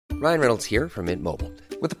Ryan Reynolds here from Mint Mobile.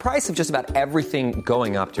 With the price of just about everything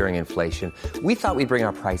going up during inflation, we thought we'd bring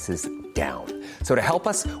our prices down. So to help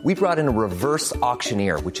us, we brought in a reverse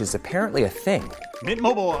auctioneer, which is apparently a thing. Mint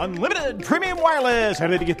Mobile Unlimited Premium Wireless. How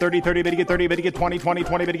to get 30, 30, bit to get 30, bit to get 20, 20,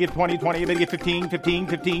 20, bit to get 20, 20, bit to get 15, 15,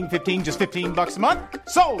 15, 15, just $15 a month?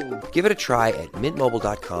 Sold! Give it a try at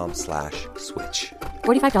mintmobile.com/switch.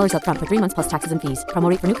 $45 up front for 3 months plus taxes and fees. Promo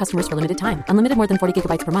rate for new customers for limited time. Unlimited more than 40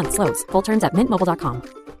 gigabytes per month. Slows full terms at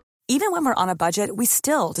mintmobile.com. Even when we're on a budget, we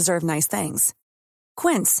still deserve nice things.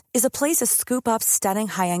 Quince is a place to scoop up stunning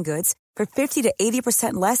high-end goods for 50 to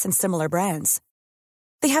 80% less than similar brands.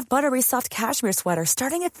 They have buttery soft cashmere sweaters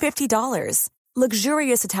starting at $50,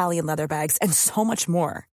 luxurious Italian leather bags, and so much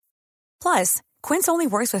more. Plus, Quince only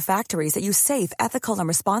works with factories that use safe, ethical, and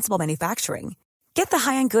responsible manufacturing. Get the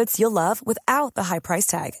high-end goods you'll love without the high price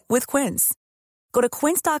tag with Quince. Go to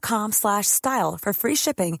quince.com/style for free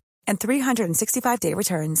shipping and 365-day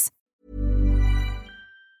returns.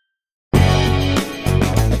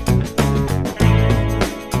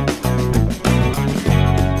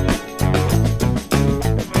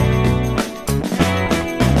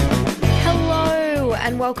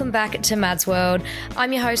 And welcome back to Mads World.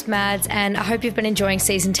 I'm your host Mads, and I hope you've been enjoying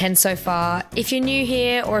season 10 so far. If you're new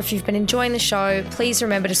here or if you've been enjoying the show, please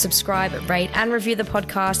remember to subscribe, rate and review the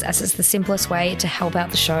podcast, as it's the simplest way to help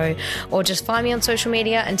out the show. Or just find me on social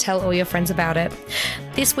media and tell all your friends about it.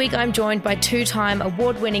 This week I'm joined by two-time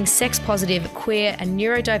award-winning sex-positive, queer and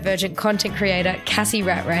neurodivergent content creator Cassie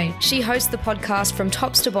Rattray. She hosts the podcast From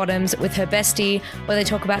Tops to Bottoms with her bestie, where they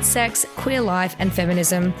talk about sex, queer life and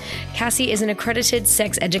feminism. Cassie is an accredited sex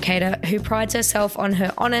educator who prides herself on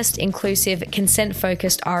her honest, inclusive,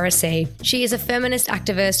 consent-focused RSE. She is a feminist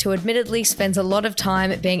activist who admittedly spends a lot of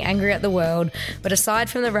time being angry at the world, but aside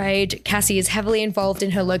from the rage, Cassie is heavily involved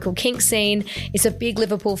in her local kink scene, is a big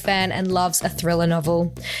Liverpool fan and loves a thriller novel.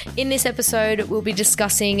 In this episode, we'll be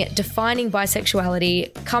discussing defining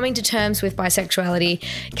bisexuality, coming to terms with bisexuality,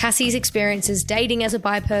 Cassie's experiences dating as a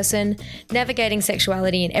bi person, navigating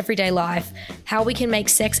sexuality in everyday life, how we can make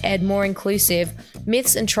sex ed more inclusive,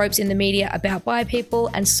 myths and tropes in the media about bi people,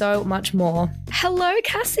 and so much more. Hello,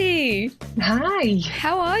 Cassie. Hi.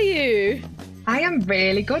 How are you? I am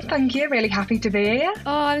really good, thank you. Really happy to be here.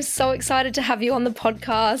 Oh, I'm so excited to have you on the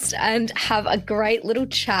podcast and have a great little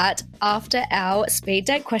chat after our speed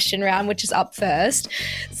date question round, which is up first.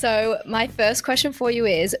 So my first question for you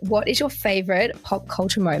is, what is your favourite pop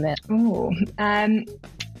culture moment? Oh,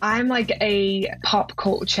 I'm like a pop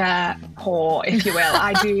culture whore, if you will.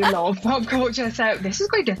 I do love pop culture, so this is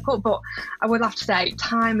quite difficult, but I would have to say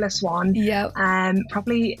timeless one. Yep.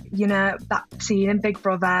 Probably, you know, that scene in Big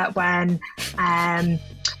Brother when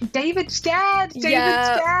David's dead.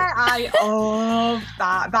 I love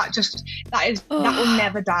that. That will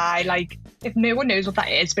never die. Like, if no one knows what that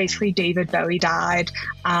is, basically David Bowie died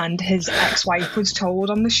and his ex-wife was told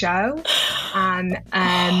on the show, and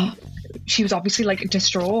she was obviously like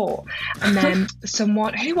distraught, and then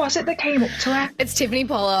someone, who was it that came up to her? It's Tiffany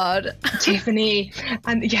Pollard. Tiffany,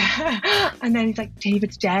 and then he's like,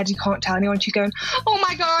 David's dead, you can't tell anyone. She's going, oh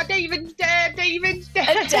my god, David's dead.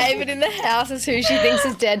 And David in the house is who she thinks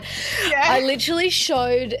is dead. Yeah. I literally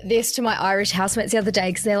showed this to my Irish housemates the other day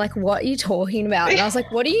because they're like, what are you talking about? And I was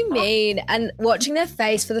like, what do you mean? And watching their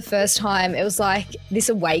face for the first time, it was like this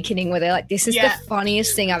awakening where they're like, this is the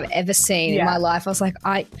funniest thing I've ever seen in my life. I was like,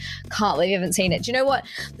 I can't believe you haven't seen it. Do you know what?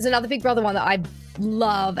 There's another Big Brother one that I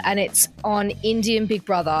love, and it's on Indian Big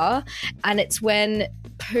Brother, and it's when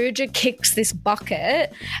Pooja kicks this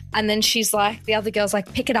bucket, and then she's like, the other girl's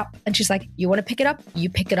like, pick it up, and she's like, you want to pick it up? You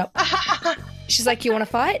pick it up. She's like, you want to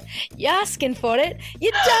fight? You're asking for it.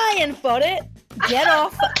 You're dying for it. Get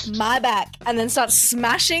off my back. And then starts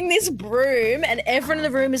smashing this broom, and everyone in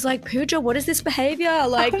the room is like, Pooja, what is this behaviour?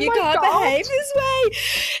 Like, you can't behave this way.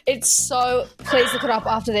 It's so, please look it up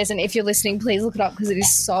after this, and if you're listening, please look it up because it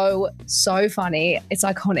is so, so funny. It's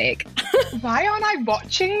iconic. Why aren't I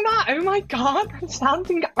watching that? Oh my god, that sounds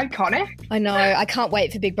iconic. I know. I can't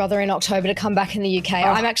wait for Big Brother in October to come back in the UK.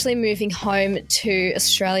 I'm actually moving home to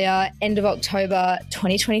Australia end of October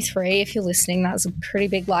 2023. If you're listening, that's a pretty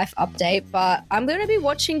big life update, but I'm going to be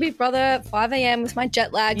watching Big Brother 5 a.m. with my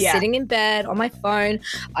jet lag, sitting in bed on my phone.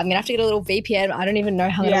 I'm going to have to get a little VPN. I don't even know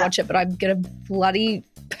how I'm going to watch it, but I'm going to bloody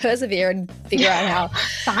persevere and figure out how.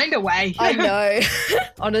 Find a way. I know,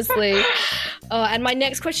 honestly. And my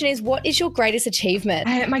next question is, what is your greatest achievement?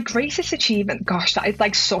 My greatest achievement, gosh, that is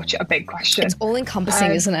like such a big question. It's all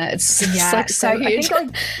encompassing, isn't it? It's like so huge. I think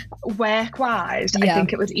like work-wise, I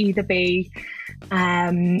think it would either be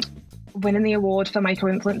winning the award for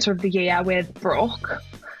Micro-Influencer of the Year with Brooke.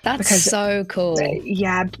 That's so cool.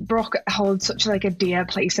 Yeah, Brooke holds such like a dear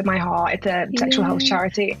place in my heart. It's a sexual health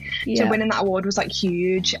charity. So winning that award was like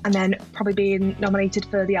huge. And then probably being nominated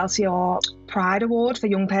for the LCR Pride Award for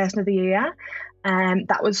Young Person of the Year.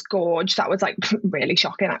 That was gorge. That was like really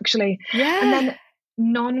shocking actually. Yeah. And then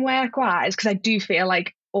non-work wise, because I do feel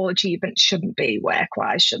like all achievements shouldn't be work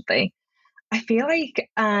wise, should they? I feel like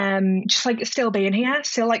just like still being here,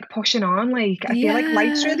 still like pushing on. Like I feel like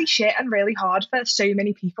life's really shit and really hard for so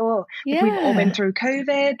many people. Like, we've all been through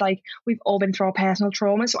COVID, like we've all been through our personal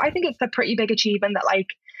trauma. So I think it's a pretty big achievement that like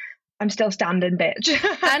I'm still standing, bitch.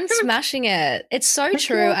 And smashing it. It's so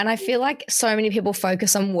true. And I feel like so many people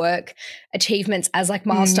focus on work achievements as like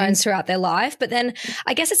milestones throughout their life. But then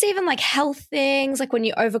I guess it's even like health things, like when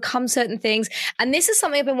you overcome certain things. And this is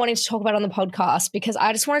something I've been wanting to talk about on the podcast because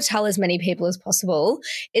I just want to tell as many people as possible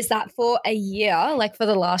is that for a year, like for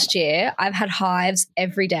the last year, I've had hives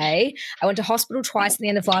every day. I went to hospital twice at the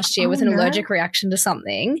end of last year with an allergic reaction to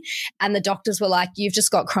something. And the doctors were like, you've just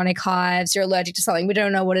got chronic hives. You're allergic to something. We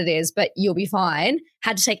don't know what it is, but you'll be fine.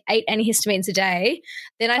 Had to take 8 antihistamines a day.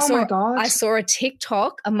 Then I saw a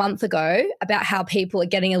TikTok a month ago about how people are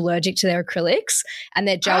getting allergic to their acrylics and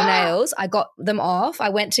their gel nails. I got them off. I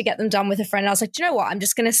went to get them done with a friend. I was like, do you know what? I'm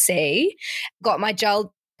just going to see. Got my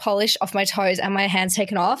gel polish off my toes and my hands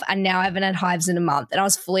taken off, and now I haven't had hives in a month, and I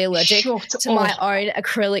was fully allergic to my own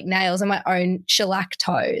acrylic nails and my own shellac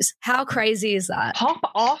toes. How crazy is that? Pop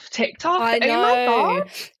off TikTok. I know. Oh my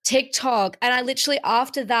God. TikTok. And I literally,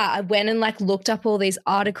 after that, I went and like looked up all these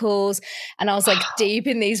articles and I was like deep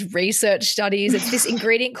in these research studies. It's this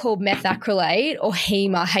ingredient called methacrylate or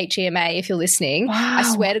HEMA, H-E-M-A, if you're lissining. Wow. I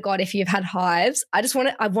swear to God, if you've had hives, I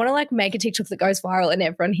want to like make a TikTok that goes viral and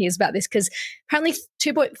everyone hears about this, because apparently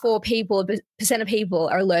 2.4% of people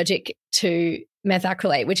are allergic to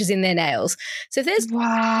methacrylate, which is in their nails. So if there's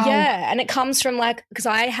and it comes from like, because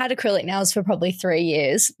I had acrylic nails for probably 3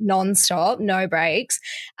 years nonstop, no breaks,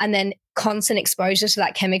 and then constant exposure to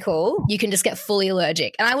that chemical, you can just get fully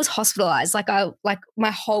allergic. And I was hospitalized. Like my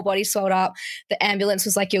whole body swelled up. The ambulance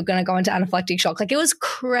was like, you're going to go into anaphylactic shock. Like it was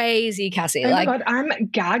crazy, Cassie. Oh like, my God, I'm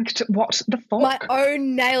gagged. What the fuck? My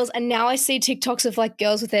own nails. And now I see TikToks of like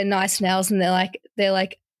girls with their nice nails and they're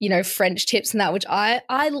like, you know, French tips and that, which I'm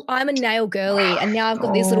a nail girly, and now I've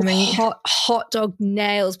got these little hot dog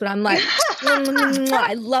nails, but I'm like,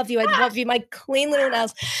 I love you, my clean little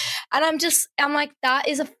nails. And I'm like, that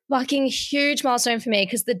is a fucking huge milestone for me,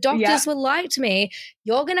 because the doctors were like to me,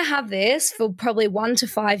 you're going to have this for probably 1 to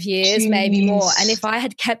 5 years, maybe more. And if I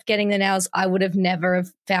had kept getting the nails, I would have never have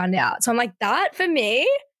found out. So I'm like, that for me,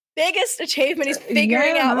 biggest achievement is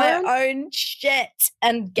figuring out my own shit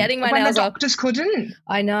and getting my nails off. Doctors couldn't.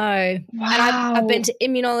 I know. Wow. And I've been to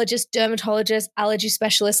immunologists, dermatologists, allergy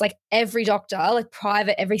specialists, like every doctor, like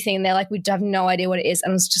private, everything. And they're like, we have no idea what it is.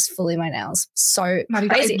 And it was just fully my nails. So Maddie,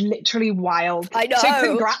 crazy. That is literally wild. I know. So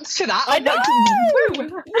congrats to that. I know.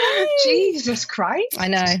 Jesus Christ. I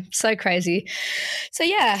know. So crazy. So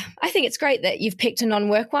yeah, I think it's great that you've picked a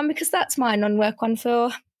non-work one, because that's my non-work one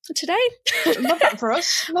for today. Love that for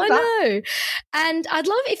us. Love that. I know. And I'd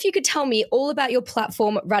love if you could tell me all about your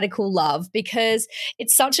platform, Radical Love, because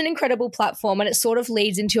it's such an incredible platform and it sort of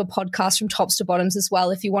leads into your podcast from tops to bottoms as well.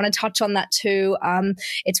 If you want to touch on that too,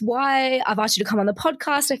 it's why I've asked you to come on the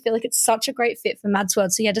podcast. I feel like it's such a great fit for Mad's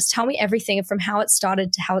World. So yeah, just tell me everything from how it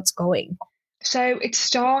started to how it's going. So it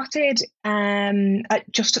started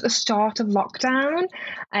just at the start of lockdown,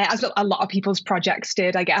 as a lot of people's projects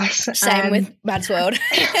did, I guess. Same with Mad's World.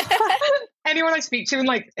 Anyone I speak to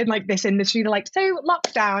in this industry, they're like, so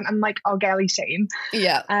lockdown. I'm like, oh, girly, same.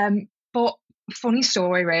 Yeah. But funny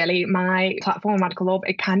story, really. My platform, Radical Love,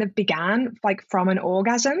 it kind of began like from an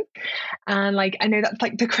orgasm, and like I know that's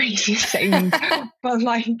like the craziest thing, but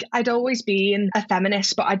like I'd always been a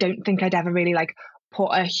feminist, but I don't think I'd ever really like put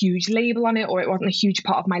a huge label on it, or it wasn't a huge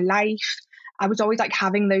part of my life. I was always like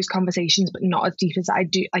having those conversations, but not as deep as I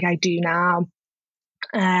do now.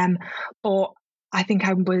 But I think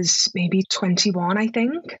I was maybe 21, I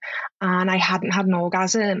think, and I hadn't had an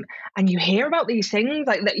orgasm. And you hear about these things,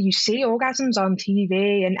 like that you see orgasms on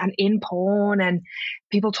TV and in porn and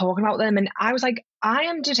people talking about them. And I was like, I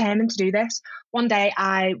am determined to do this. One day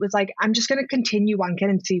I was like, I'm just going to continue wanking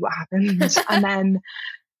and see what happens. And then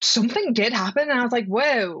something did happen and I was like,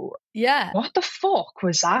 whoa, yeah, what the fuck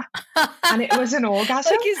was that? And it was an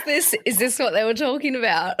orgasm. Like, is this what they were talking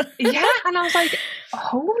about? Yeah. And I was like,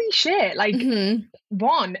 holy shit. Like,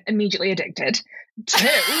 one, immediately addicted. Two,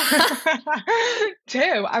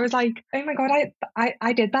 I was like, oh my God,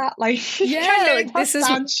 I did that. Like, yeah, like this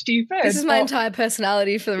sounds stupid. This is my entire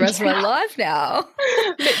personality for the rest of my life now.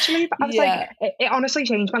 Literally. I was like, it honestly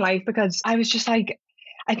changed my life, because I was just like,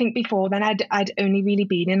 I think before then I'd only really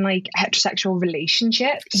been in like heterosexual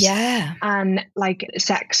relationships. Yeah. And like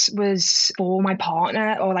sex was for my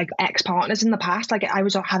partner or like ex-partners in the past. Like I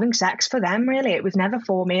was having sex for them, really. It was never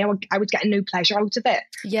for me. I was getting no pleasure out of it.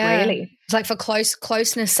 Yeah. Really. It's like for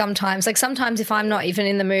closeness sometimes. Like sometimes if I'm not even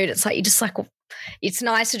in the mood, it's like you just like, it's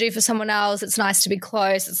nice to do for someone else. It's nice to be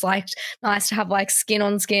close. It's like nice to have like skin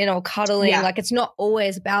on skin or cuddling. Yeah. Like it's not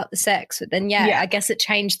always about the sex. But then, I guess it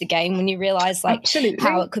changed the game when you realize like Absolutely.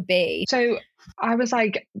 how it could be. So I was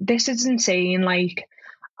like, this is insane. Like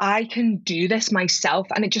I can do this myself.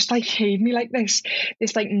 And it just like gave me like this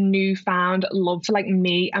like newfound love for like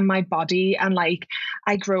me and my body. And like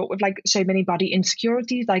I grew up with like so many body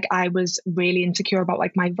insecurities. Like I was really insecure about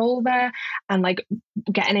like my vulva and like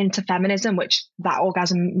getting into feminism, which that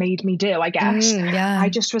orgasm made me do, I guess. I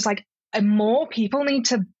just was like, more people need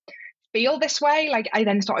to feel this way. Like I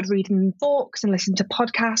then started reading books and listening to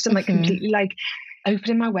podcasts and like completely like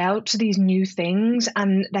opening my world to these new things,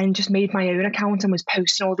 and then just made my own account and was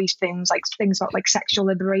posting all these things about like sexual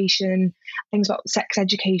liberation, things about sex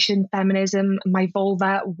education, feminism, my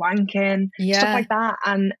vulva, wanking, stuff like that.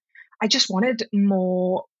 And I just wanted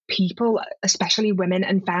more people, especially women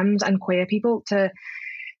and femmes and queer people,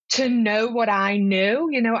 to know what I knew,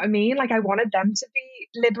 you know what I mean? Like I wanted them to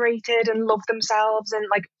be liberated and love themselves and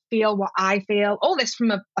like feel what I feel. All this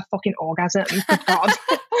from a fucking orgasm, good God.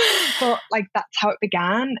 But like that's how it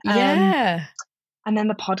began. And then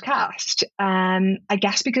the podcast, I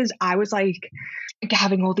guess because I was like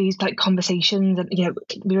having all these like conversations, and you know,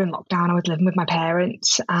 we were in lockdown, I was living with my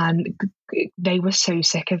parents, and they were so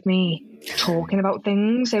sick of me talking about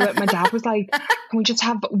things. My dad was like, can we just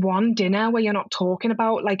have one dinner where you're not talking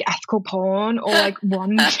about like ethical porn, or like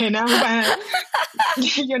one dinner where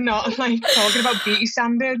you're not like talking about beauty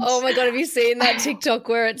standards? Oh my God, have you seen that TikTok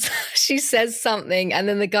where she says something and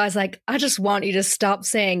then the guy's like, I just want you to stop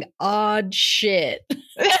saying odd shit.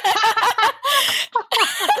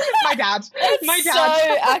 My dad.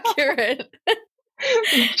 So accurate.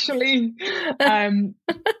 Actually,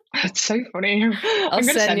 it's so funny. I'll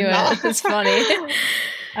send you it. It's funny.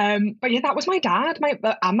 But yeah, that was my dad,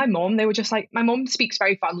 and my mom. They were just like, my mom speaks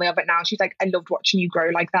very fondly of it now. She's like, I loved watching you grow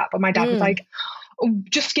like that. But my dad was like, oh,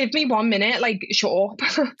 just give me 1 minute, like shut up.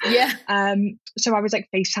 Yeah. So I was like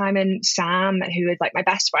FaceTiming Sam, who is like my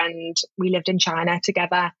best friend. We lived in China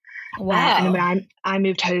together. Wow. And then when I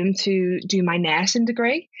moved home to do my nursing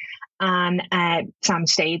degree, and Sam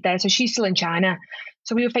stayed there. So she's still in China.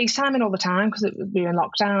 So we were FaceTiming all the time because we were in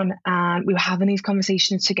lockdown, and we were having these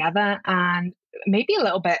conversations together, and maybe a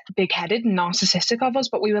little bit big-headed and narcissistic of us,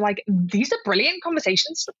 but we were like, these are brilliant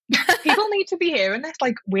conversations. People need to be hearing this.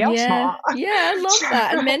 Like, we are smart. Yeah, I love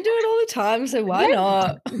that. And men do it all the time, so why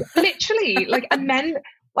not? Literally. Like, and men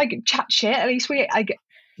like chat shit. At least we like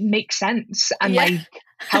make sense and like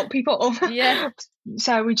help people. Yeah.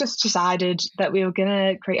 So we just decided that we were going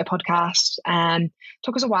to create a podcast, and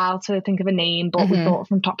took us a while to think of a name, but we thought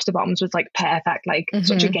from tops to bottoms was like perfect, like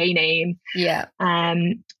such a gay name. Yeah.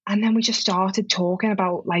 And then we just started talking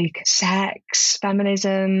about like sex,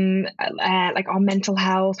 feminism, like our mental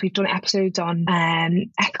health. We've done episodes on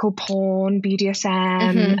ethical porn,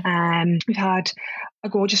 BDSM. We've had a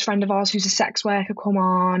gorgeous friend of ours who's a sex worker come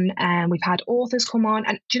on, and we've had authors come on.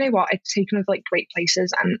 And do you know what? It's taken us like great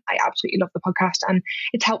places, and I absolutely love the podcast, and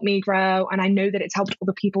it's helped me grow, and I know that it's helped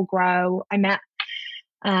other people grow.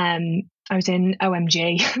 I was in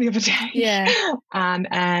OMG the other day,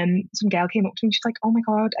 and some girl came up to me and she's like, oh my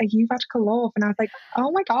God, are you Radical Love? And I was like,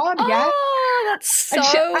 oh my God, yeah. Oh, that's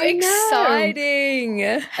so exciting.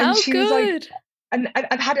 How good. And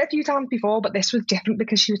I've had it a few times before, but this was different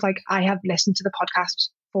because she was like, I have listened to the podcast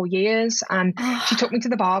for years, and she took me to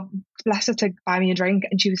the bar, bless her, to buy me a drink,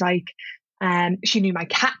 and she was like, she knew my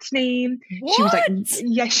cat's name. What?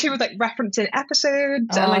 She was like referencing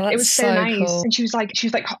episodes, and like it was so nice. Cool. And she was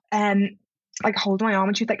like holding my arm,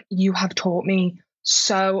 and she was like, you have taught me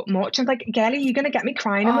so much. And like, girlie, you're gonna get me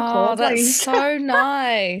crying in the club. That's so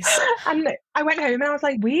nice. And I went home and I was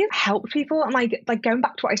like, we've helped people. And like going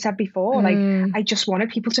back to what I said before, like I just wanted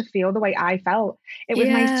people to feel the way I felt. It was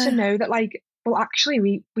nice to know that like, well, actually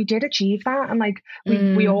we did achieve that. And like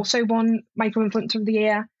we also won Micro Influencer of the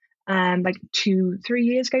Year like 2-3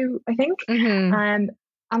 years ago, I think. And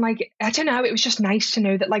like, I don't know, it was just nice to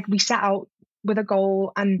know that like we set out with a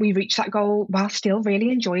goal and we reached that goal while still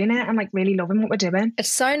really enjoying it and like really loving what we're doing.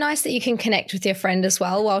 It's so nice that you can connect with your friend as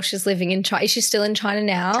well while she's living in China. Is she still in China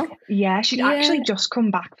now? Yeah, she'd actually just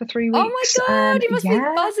come back for 3 weeks. Oh my God, you must be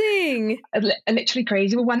buzzing. Literally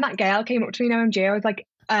crazy. Well, when that girl came up to me in OMG, I was like,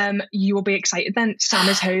 you will be excited then. Sam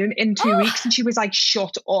is home in 2 weeks. And she was like,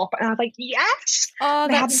 shut up. And I was like, yes. Oh,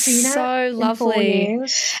 they that's so lovely.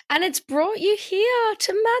 And it's brought you here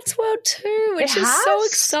to Matt's World too, which is so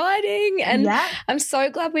exciting. And I'm so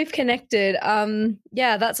glad we've connected.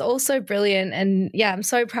 Yeah, that's also brilliant. And yeah, I'm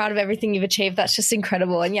so proud of everything you've achieved. That's just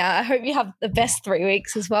incredible. And yeah, I hope you have the best 3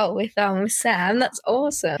 weeks as well with Sam. That's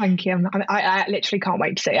awesome. Thank you. I literally can't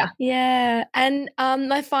wait to see her. Yeah. And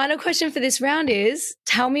my final question for this round is,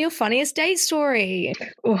 tell me your funniest date story.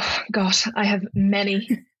 Oh gosh, I have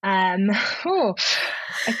many. I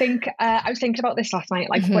think I was thinking about this last night,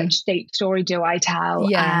 like which date story do I tell?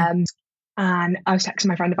 Yeah. And I was texting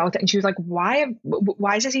my friend about it, and she was like, why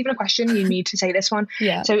is this even a question? You need to say this one.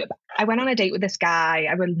 Yeah. So I went on a date with this guy.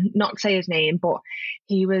 I will not say his name, but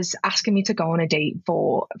he was asking me to go on a date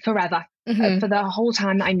for forever. For the whole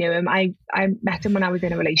time that I knew him. I met him when I was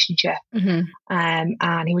in a relationship, and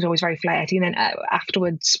he was always very flirty. And then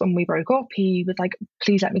afterwards, when we broke up, he was like,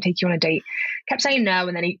 please let me take you on a date. Kept saying no,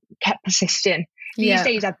 and then he kept persisting. These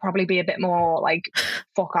days I'd probably be a bit more like,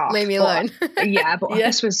 fuck off, leave me alone. But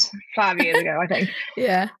this was 5 years ago, I think.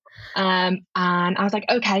 And I was like,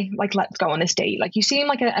 okay, like, let's go on this date. Like, you seem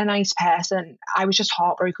like a nice person. I was just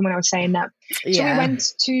heartbroken when I was saying that. So we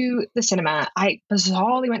went to the cinema. I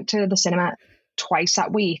bizarrely went to the cinema twice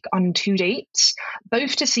that week on 2 dates,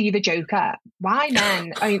 both to see the Joker. Why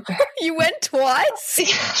men? You went twice?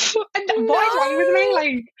 And what is wrong with me?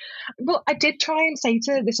 Like, well, I did try and say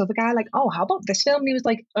to this other guy, like, oh, how about this film? And he was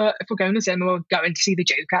like, if we're going to cinema, we're going to see the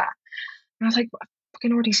Joker. And I was like, I've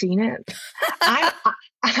fucking already seen it.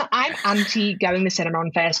 I'm anti going to cinema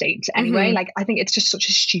on first dates anyway. Like, I think it's just such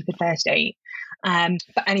a stupid first date.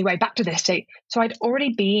 But anyway, back to this date. So I'd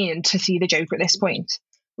already been to see the Joker at this point.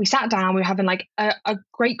 We sat down, we were having like a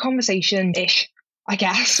great conversation-ish, I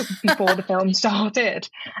guess, before the film started.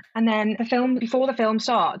 And then before the film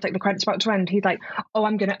starts, like the credits about to end, he's like, oh,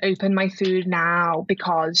 I'm going to open my food now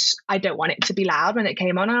because I don't want it to be loud when it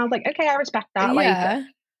came on. And I was like, okay, I respect that. Yeah.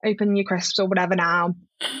 Like, open your crisps or whatever now.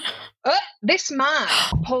 This man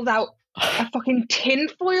pulled out a fucking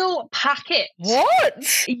tinfoil packet.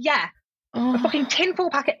 What? Yeah. A fucking tinfoil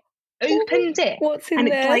packet. Opens it. What's in and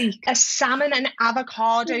there? It's like a salmon and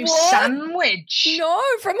avocado sandwich. No,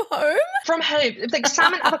 from home? From home. It's like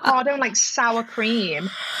salmon, avocado, and like sour cream.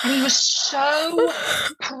 And he was so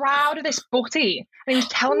proud of this butty. And he was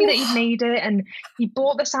telling me that he'd made it, and he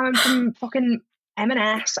bought the salmon from fucking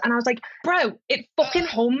M&S, and I was like, bro, it fucking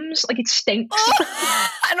hums, like it stinks.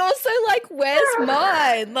 And also, like, where's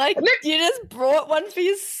mine? Like, you just brought one for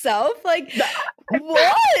yourself? Like,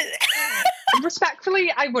 what?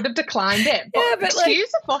 Respectfully, I would have declined it. But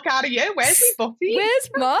excuse the fuck out of you. Where's my butty? Where's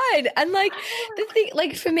mine? And like, the thing,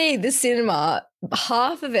 like, for me, the cinema,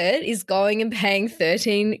 half of it is going and paying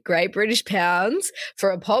 13 Great British pounds for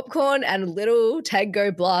a popcorn and a little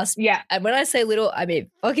Tango Blast. Yeah. And when I say little, I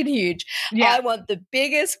mean fucking huge. Yeah. I want the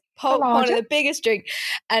biggest popcorn and the biggest drink,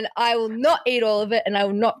 and I will not eat all of it and I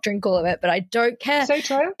will not drink all of it, but I don't care. So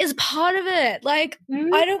true. It's part of it. Like,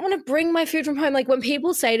 I don't want to bring my food from home. Like, when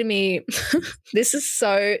people say to me, this is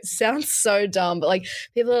sounds so dumb, but like,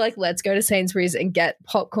 people are like, let's go to Sainsbury's and get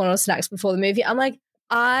popcorn or snacks before the movie. I'm like,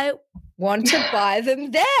 I want to buy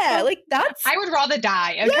them there. Like, that's... I would rather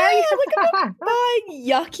die, okay? Yeah, like, I'm not buying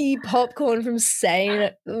yucky popcorn from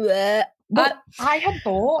But I had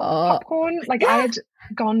bought popcorn. Like, I had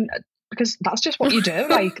gone... Because that's just what you do.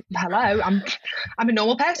 Like, hello, I'm a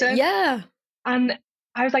normal person. Yeah. And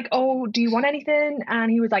I was like, oh, do you want anything?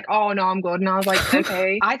 And he was like, oh, no, I'm good. And I was like,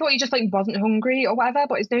 okay. I thought he just, like, wasn't hungry or whatever,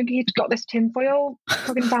 but it's no, he'd got this tinfoil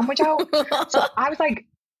fucking sandwich out. So I was like,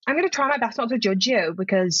 I'm going to try my best not to judge you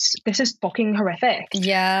because this is fucking horrific.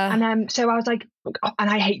 Yeah. And so I was like, and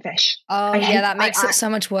I hate fish. Oh, that makes it so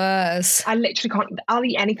much worse. I literally can't, I'll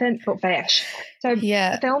eat anything but fish. So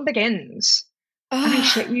the film begins, and I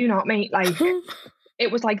shit you not, mate, like,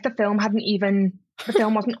 it was like the film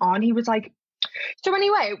wasn't on. He was like, so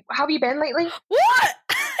anyway, how have you been lately? What?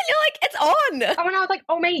 You're like, it's on. And I was like,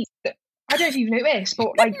 oh, mate, I don't know if you've noticed,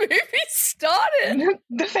 but like... The movie started.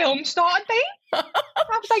 The film started, mate. I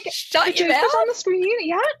was like, shut your mouth on the screen,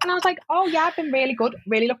 yeah. And I was like, oh yeah, I've been really good,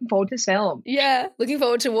 really looking forward to this film. Yeah, looking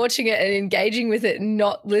forward to watching it and engaging with it and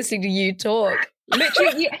not listening to you talk.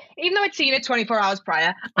 Literally, even though I'd seen it 24 hours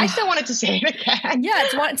prior, I still wanted to see it again. Yeah,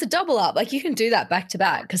 it's a double up. Like, you can do that back to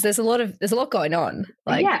back because there's a lot going on.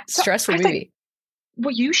 Like, stressful movie. Like,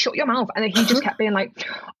 well, you shut your mouth. And then he just kept being like,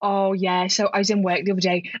 oh yeah, so I was in work the other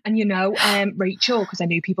day, and Rachel, because I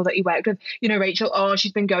knew people that he worked with, Rachel, oh,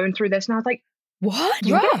 she's been going through this. And I was like, What?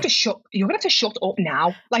 You're gonna have to shut up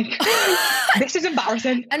now. Like, this is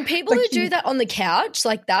embarrassing. And people who do that on the couch,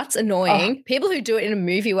 like, that's annoying. People who do it in a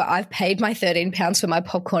movie where I've paid my £13 for my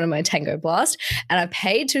popcorn and my Tango Blast, and I've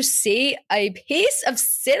paid to see a piece of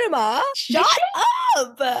cinema. Shut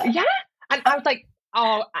up. Yeah. And I was like,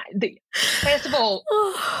 first of all,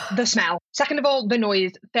 the smell. Second of all, the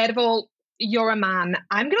noise. Third of all, you're a man.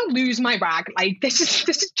 I'm gonna lose my rag. Like, this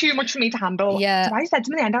is too much for me to handle. Yeah. So I said to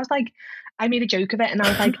him in the end, I was like, I made a joke of it, and I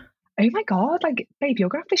was like, oh my God, like, babe, you're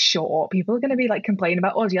gonna have to shut up. People are gonna be like complaining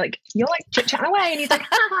about us. You're like chit-chatting away, and he's like, ha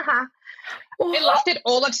ha ha. It lasted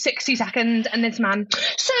all of 60 seconds, and this man,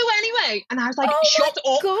 so anyway, and I was like, shut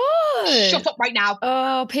up. God. Shut up right now.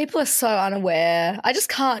 Oh, people are so unaware. I just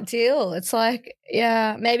can't deal. It's like,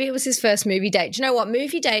 yeah, maybe it was his first movie date. Do you know what?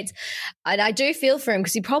 Movie dates, and I do feel for him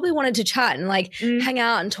because he probably wanted to chat and like hang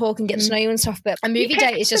out and talk and get to know you and stuff, but a movie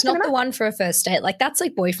date is just not the one for a first date. Like, that's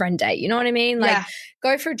like boyfriend date, you know what I mean? Like,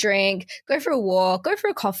 go for a drink, go for a walk, go for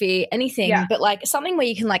a coffee, anything, but like something where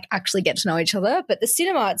you can like actually get to know each other. But the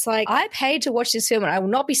cinema, it's like, I paid to watch this film and I will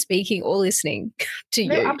not be speaking or listening to you.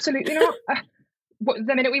 No, absolutely not.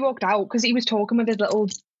 The minute we walked out, because he was talking with his little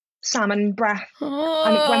salmon breath, and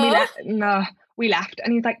when we left,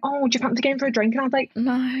 and he's like, oh, do you fancy going for a drink? And I was like,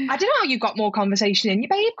 no. I don't know how you got more conversation in you,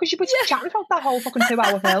 babe, because you were chatting for that whole fucking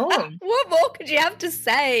 2-hour film. What more could you have to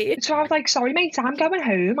say? So I was like, sorry, mate, I'm going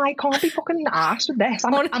home. I can't be fucking arsed with this.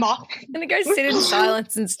 I'm off. I'm going to go sit in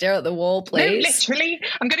silence and stare at the wall, please. No, literally.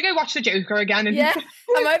 I'm going to go watch The Joker again. And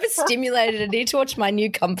I'm overstimulated. I need to watch my new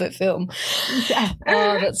comfort film. Yeah.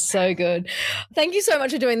 Oh, that's so good. Thank you so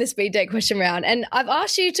much for doing the speed date question round. And I've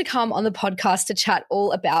asked you to come on the podcast to chat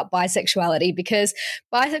all about bisexuality, because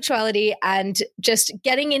bisexuality and just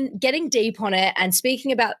getting deep on it and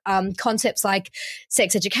speaking about concepts like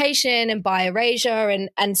sex education and bi-erasure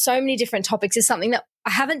and so many different topics is something that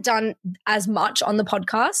I haven't done as much on the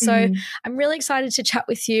podcast. So I'm really excited to chat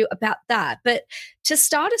with you about that. But to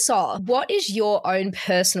start us off, what is your own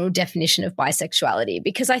personal definition of bisexuality?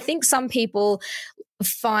 Because I think some people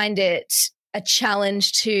find it a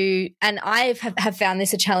challenge to, and I have found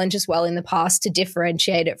this a challenge as well in the past, to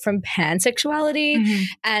differentiate it from pansexuality.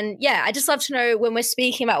 And yeah, I just love to know, when we're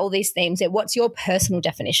speaking about all these themes, what's your personal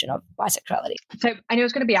definition of bisexuality? So I knew I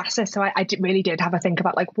was going to be asked this, so I really did have a think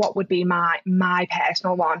about like what would be my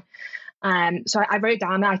personal one. So I wrote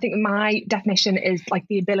down that I think my definition is like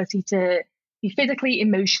the ability to be physically,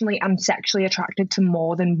 emotionally, and sexually attracted to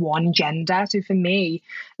more than one gender. So for me,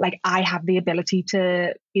 like, I have the ability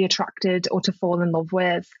to be attracted or to fall in love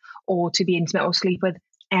with or to be intimate or sleep with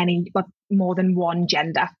more than one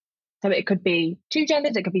gender. So it could be 2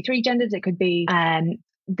 genders, it could be 3 genders, it could be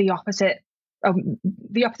the opposite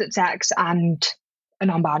sex and a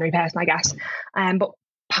non-binary person, I guess. But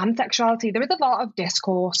pansexuality, there is a lot of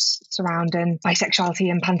discourse surrounding bisexuality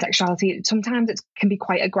and pansexuality. Sometimes it can be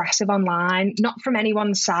quite aggressive online, not from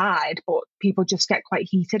anyone's side, but people just get quite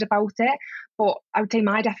heated about it. But I would say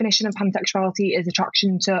my definition of pansexuality is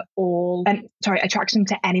attraction to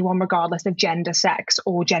anyone regardless of gender, sex,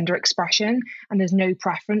 or gender expression. And there's no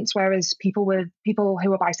preference, whereas people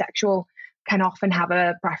who are bisexual can often have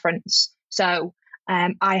a preference. So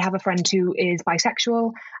I have a friend who is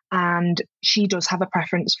bisexual, and she does have a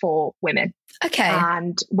preference for women. Okay.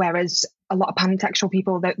 And whereas a lot of pansexual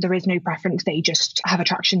people, there is no preference. They just have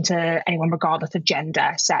attraction to anyone regardless of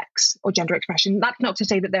gender, sex, or gender expression. That's not to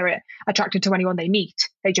say that they're attracted to anyone they meet.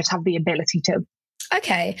 They just have the ability to.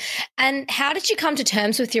 Okay. And how did you come to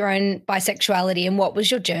terms with your own bisexuality, and what was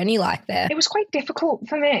your journey like there? It was quite difficult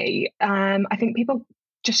for me. I think people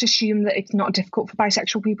just assume that it's not difficult for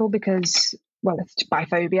bisexual people because, well, it's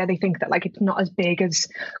biphobia. They think that like it's not as big as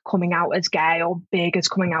coming out as gay or big as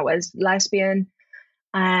coming out as lesbian.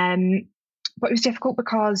 But it was difficult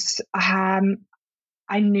because I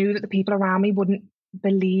knew that the people around me wouldn't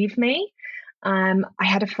believe me. I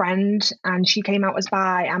had a friend and she came out as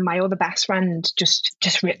bi, and my other best friend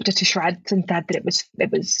just ripped her to shreds and said that it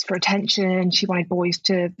was for attention. She wanted boys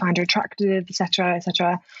to find her attractive, etc.,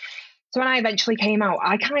 etc. So when I eventually came out,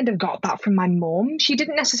 I kind of got that from my mum. She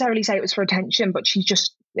didn't necessarily say it was for attention, but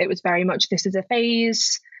it was very much, this is a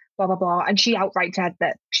phase, blah, blah, blah. And she outright said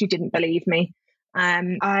that she didn't believe me.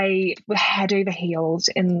 I was head over heels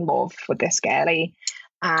in love with this girlie.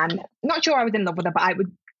 And not sure I was in love with her, but I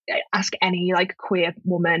would ask any like queer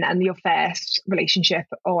woman, and your first relationship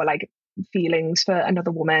or like feelings for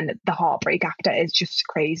another woman, the heartbreak after is just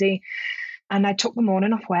crazy. And I took the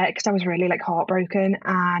morning off work because I was really like heartbroken,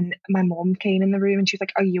 and my mum came in the room and she was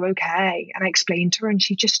like, are you okay? And I explained to her, and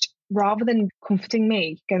she just, rather than comforting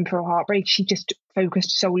me going through a heartbreak, she just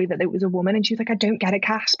focused solely that it was a woman. And she was like, I don't get it,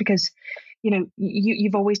 Cass, because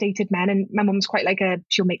you've always dated men. And my mum's quite like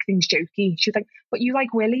she'll make things jokey. She's like, but you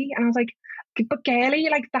like Willie. And I was like, but girly,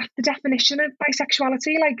 like that's the definition of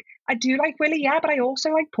bisexuality. Like I do like Willie, yeah, but I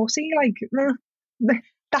also like pussy. Like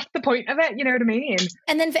that's the point of it, you know what I mean?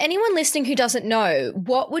 And then for anyone listening who doesn't know,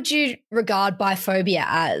 what would you regard biphobia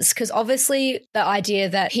as? Because obviously the idea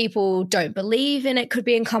that people don't believe in it could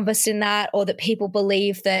be encompassed in that, or that people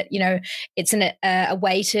believe that, it's a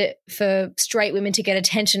way for straight women to get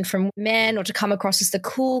attention from men or to come across as the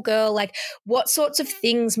cool girl. Like what sorts of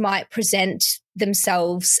things might present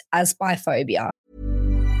themselves as biphobia?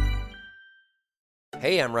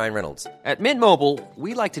 Hey, I'm Ryan Reynolds. At Mint Mobile,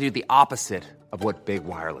 we like to do the opposite of what Big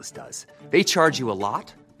Wireless does. They charge you a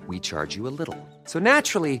lot, we charge you a little. So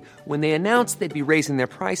naturally, when they announced they'd be raising their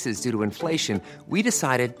prices due to inflation, we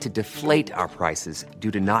decided to deflate our prices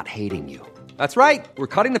due to not hating you. That's right. We're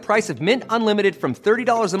cutting the price of Mint Unlimited from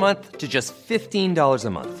 $30 a month to just $15 a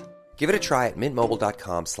month. Give it a try at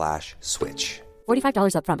mintmobile.com/switch.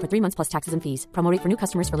 $45 up front for 3 months plus taxes and fees. Promo rate for new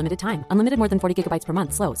customers for limited time. Unlimited more than 40 gigabytes per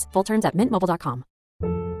month. Slows full terms at mintmobile.com.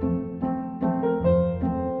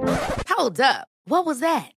 Hold up. What was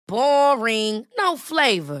that? Boring. No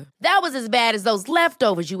flavor. That was as bad as those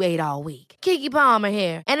leftovers you ate all week. Keke Palmer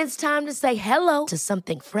here. And it's time to say hello to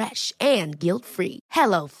something fresh and guilt-free.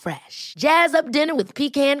 Hello Fresh. Jazz up dinner with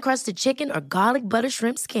pecan-crusted chicken or garlic butter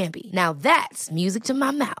shrimp scampi. Now that's music to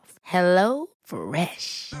my mouth. Hello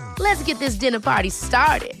Fresh. Let's get this dinner party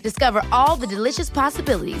started. Discover all the delicious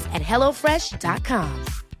possibilities at hellofresh.com.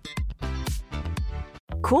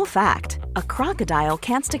 Cool fact, a crocodile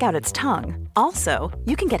can't stick out its tongue. Also,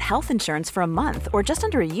 you can get health insurance for a month or just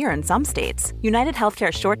under a year in some states. United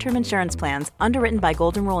Healthcare short-term insurance plans, underwritten by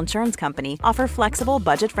Golden Rule Insurance Company, offer flexible,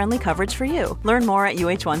 budget-friendly coverage for you. Learn more at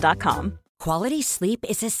uh1.com. Quality sleep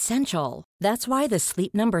is essential. That's why the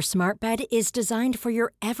Sleep Number Smart Bed is designed for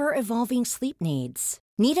your ever-evolving sleep needs.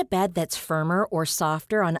 Need a bed that's firmer or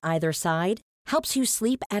softer on either side? Helps you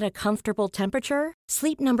sleep at a comfortable temperature?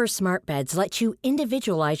 Sleep Number Smart Beds let you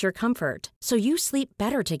individualize your comfort, so you sleep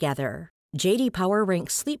better together. J.D. Power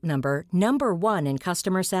ranks Sleep Number number 1 in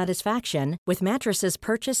customer satisfaction with mattresses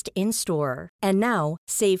purchased in-store. And now,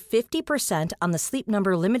 save 50% on the Sleep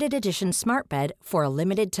Number Limited Edition Smart Bed for a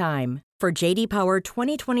limited time. For J.D. Power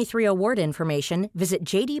 2023 award information, visit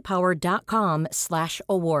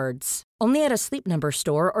jdpower.com/awards. Only at a Sleep Number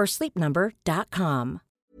store or sleepnumber.com.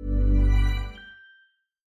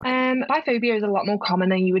 Biphobia is a lot more common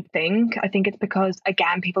than you would think. I think it's because,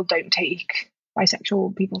 again, people don't take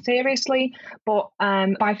bisexual people seriously, but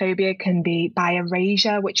biphobia can be bi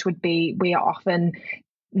erasure, which would be we are often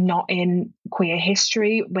not in queer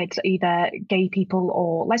history with either gay people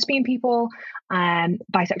or lesbian people.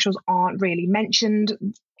 Bisexuals aren't really mentioned,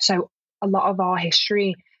 so a lot of our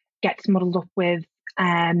history gets muddled up with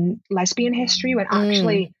lesbian history when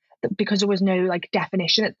actually, because there was no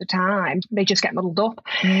definition at the time, they just get muddled up.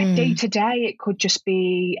 Day to day, it could just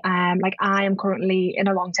be I am currently in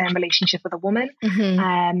a long-term relationship with a woman,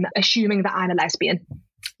 assuming that I'm a lesbian.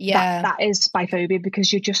 Yeah, that is biphobia,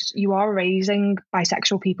 because you are raising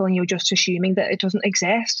bisexual people and you're just assuming that it doesn't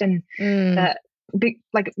exist, and that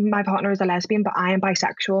my partner is a lesbian, but I am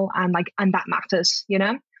bisexual, and that matters,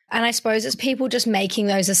 And I suppose it's people just making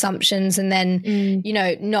those assumptions and then,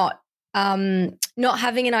 not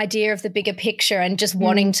having an idea of the bigger picture and just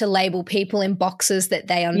wanting to label people in boxes that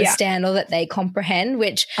they understand or that they comprehend,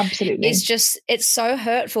 which absolutely is just, it's so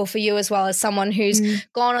hurtful for you as well as someone who's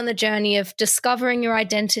gone on the journey of discovering your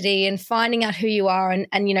identity and finding out who you are and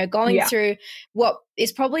going through what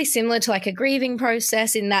is probably similar to a grieving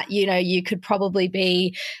process, in that, you could probably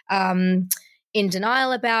be in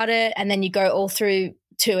denial about it, and then you go all through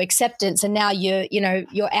to acceptance, and now you're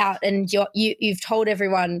out and you've told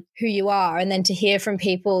everyone who you are, and then to hear from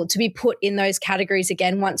people, to be put in those categories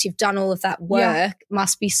again once you've done all of that work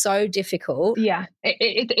must be so difficult.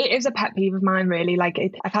 It is a pet peeve of mine, really.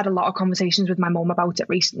 I've had a lot of conversations with my mom about it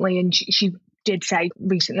recently, and she did say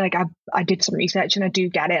recently, I did some research and I do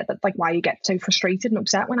get it, that why you get so frustrated and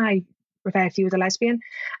upset when I refer to you as a lesbian.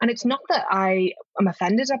 And it's not that I am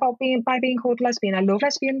offended about being called lesbian. I love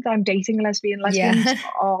lesbians. I'm dating a lesbian. Lesbians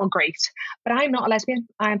are great, but I'm not a lesbian.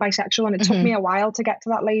 I am bisexual, and it took me a while to get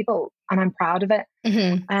to that label, and I'm proud of it.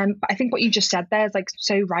 But I think what you just said there is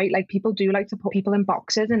so right. People do like to put people in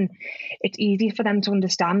boxes, and it's easy for them to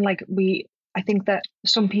understand. I think that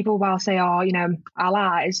some people, whilst they are,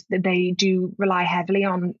 allies, that they do rely heavily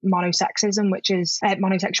on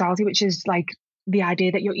monosexuality, which is the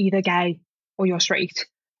idea that you're either gay or you're straight,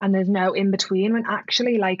 and there's no in between, when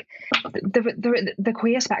actually the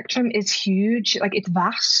queer spectrum is huge. It's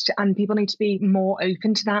vast, and people need to be more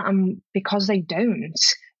open to that. And because they don't,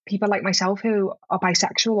 people like myself who are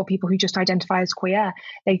bisexual or people who just identify as queer,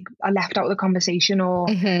 they are left out of the conversation or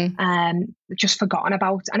just forgotten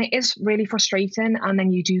about. And it is really frustrating. And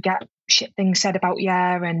then you do get shit things said about you,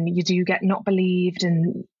 and you do get not believed.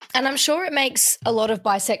 And I'm sure it makes a lot of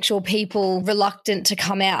bisexual people reluctant to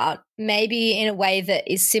come out, maybe in a way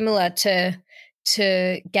that is similar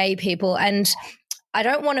to gay people. And I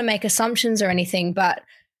don't want to make assumptions or anything, but,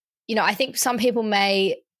 you know, I think some people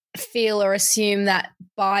may feel or assume that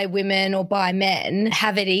bi women or bi men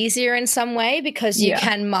have it easier in some way because you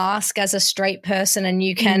can mask as a straight person and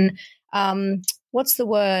you can what's the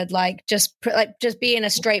word, like just be in a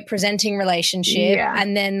straight presenting relationship,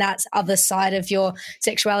 and then that's other side of your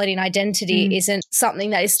sexuality and identity isn't something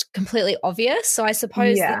that is completely obvious. So I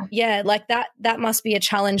suppose that must be a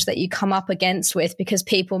challenge that you come up against with, because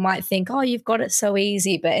people might think, oh, you've got it so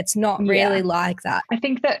easy, but it's not really like that. I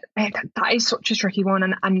think that is such a tricky one,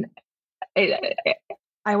 and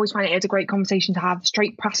I always find it is a great conversation to have.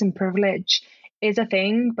 Straight passing privilege is a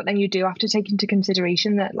thing, but then you do have to take into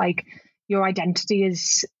consideration that, like, your identity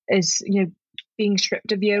is you know, being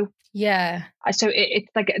stripped of you. Yeah. So it's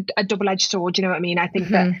like a double-edged sword, you know what I mean? I think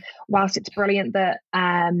that whilst it's brilliant that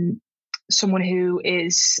someone who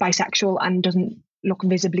is bisexual and doesn't look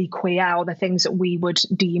visibly queer, or the things that we would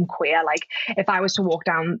deem queer, like if I was to walk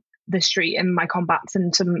down the street in my combats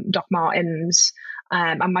and some Doc Martens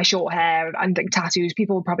and my short hair and like tattoos,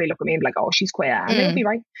 people would probably look at me and be like, oh, she's queer. And they would be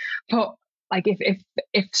right. But like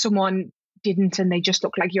if someone didn't and they just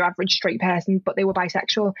looked like your average straight person but they were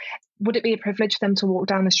bisexual, would it be a privilege for them to walk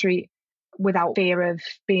down the street without fear of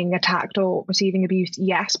being attacked or receiving abuse?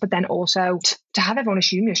 Yes, but then also to have everyone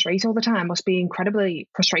assume you're straight all the time must be incredibly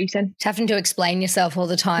frustrating. Having to explain yourself all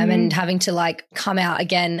the time and having to like come out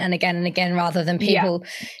again and again and again rather than people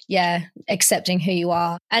accepting who you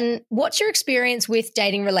are. And what's your experience with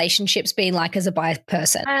dating relationships been like as a bi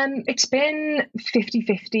person? It's been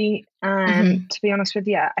 50-50 to be honest with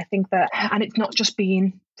you. I think that, and it's not just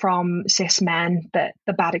been from cis men that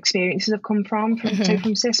the bad experiences have come from. So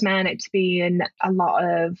from cis men, it's been a lot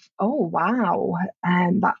of, oh, wow,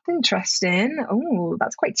 that's interesting. Oh,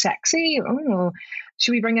 that's quite sexy. Oh,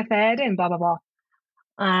 should we bring a third in? Blah, blah, blah.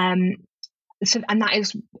 So, and that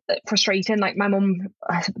is frustrating. Like my mum,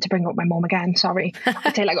 to bring up my mum again, sorry.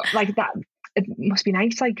 I'd say like that, it must be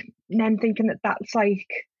nice, like men thinking that that's like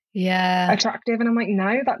attractive. And I'm like,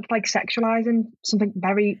 no, that's like sexualizing something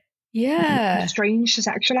very strange to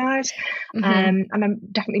sexualize. And I'm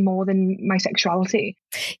definitely more than my sexuality.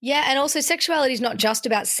 Yeah, and also sexuality is not just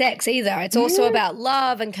about sex either. It's also about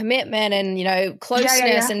love and commitment and, you know,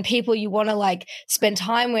 closeness and people you want to like spend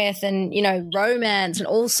time with and, you know, romance and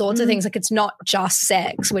all sorts of things. Like it's not just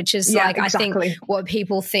sex, which is I think what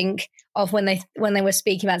people think of when they were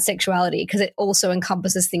speaking about sexuality, because it also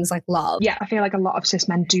encompasses things like love. Yeah, I feel like a lot of cis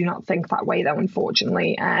men do not think that way though,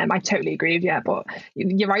 unfortunately. I totally agree with you, but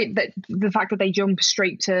you're right that the fact that they jump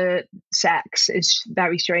straight to sex is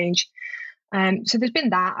very strange. So there's been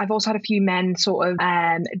that. I've also had a few men sort of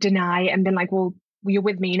deny and been like, well, you're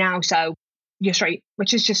with me now, so you're straight,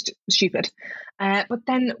 which is just stupid. But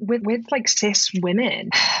then with like cis women,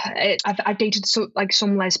 I've dated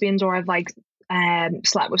some lesbians, or I've like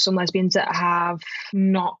slept with some lesbians that have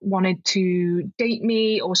not wanted to date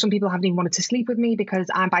me, or some people haven't even wanted to sleep with me because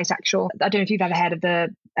I'm bisexual. I don't know if you've ever heard of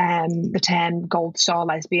the term gold star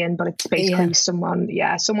lesbian, but it's basically someone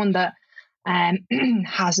that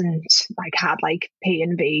hasn't like had like P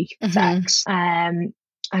and V sex. And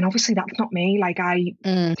obviously that's not me. Like I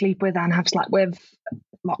sleep with and have slept with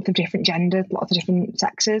lots of different genders, lots of different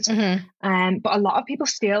sexes. But a lot of people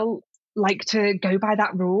still like to go by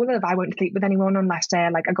that rule of I won't sleep with anyone unless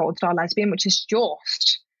they're like a gold star lesbian, which is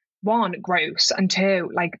just, one, gross, and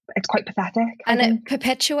two, like it's quite pathetic. And it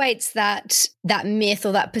perpetuates that myth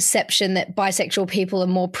or that perception that bisexual people are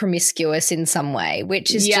more promiscuous in some way,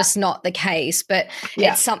 which is just not the case. But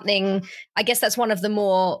it's something, I guess that's one of the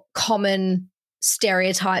more common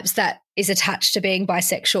stereotypes that is attached to being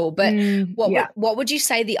bisexual. But what would you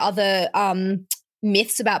say the other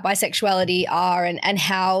myths about bisexuality are, and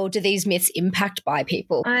how do these myths impact bi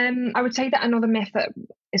people? I would say that another myth that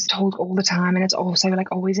is told all the time, and it's also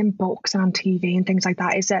like always in books and on TV and things like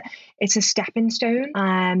that, is that it's a stepping stone.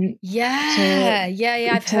 I've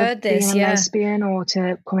heard this. Being a lesbian or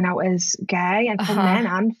to coming out as gay, and for men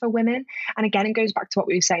and for women. And again, it goes back to what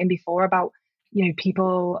we were saying before about, you know,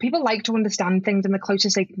 people like to understand things, and the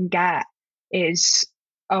closest they can get is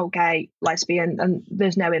gay, lesbian, and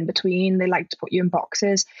there's no in between. They like to put you in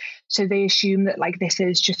boxes, so they assume that like this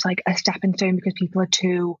is just like a stepping stone because people are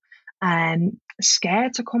too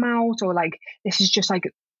scared to come out, or like this is just like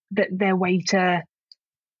their way to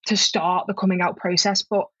start the coming out process.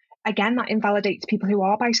 But again, that invalidates people who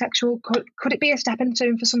are bisexual. Could it be a stepping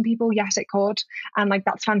stone for some people? Yes, it could. And like,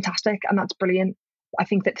 that's fantastic and that's brilliant. I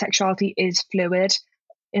think that sexuality is fluid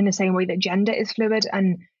in the same way that gender is fluid.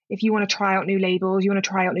 And if you want to try out new labels, you want to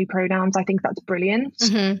try out new pronouns, I think that's brilliant.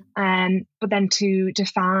 But then to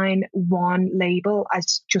define one label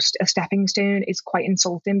as just a stepping stone is quite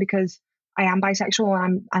insulting, because I am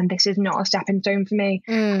bisexual and this is not a stepping stone for me.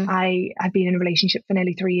 I have been in a relationship for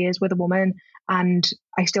nearly 3 years with a woman and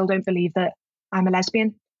I still don't believe that I'm a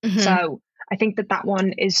lesbian. So I think that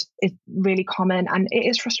one is really common, and it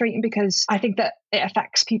is frustrating because I think that it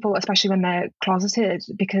affects people, especially when they're closeted,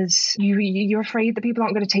 because you're afraid that people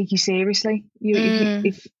aren't going to take you seriously.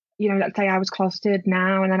 If let's say I was closeted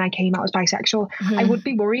now and then I came out as bisexual, I would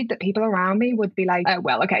be worried that people around me would be like, oh,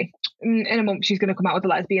 well, okay, in a month she's going to come out with a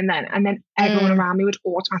lesbian then. And then everyone around me would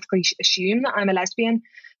automatically assume that I'm a lesbian.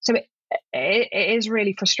 So it is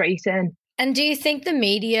really frustrating. And do you think the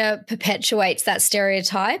media perpetuates that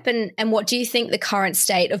stereotype? And what do you think the current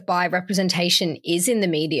state of bi representation is in the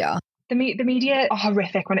media? The media are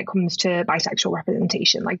horrific when it comes to bisexual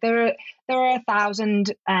representation. Like there are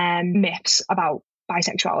 1,000 myths about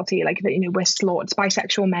bisexuality. Like that, we're sluts.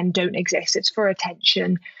 Bisexual men don't exist. It's for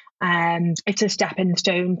attention. It's a stepping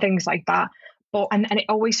stone. Things like that. But and it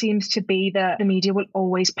always seems to be that the media will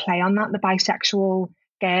always play on that. The bisexual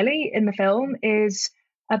girlie in the film is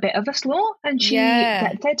a bit of a slut, and she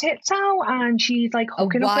gets her tits out and she's like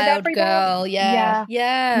hooking up with everybody. Girl,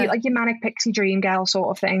 yeah. Like your manic pixie dream girl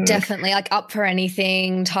sort of thing. Definitely, like up for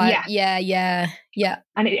anything type. Yeah.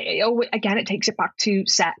 And it always, again, it takes it back to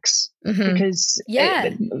sex because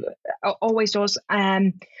it always does.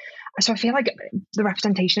 So I feel like the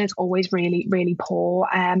representation is always really, really poor.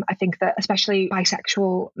 I think that especially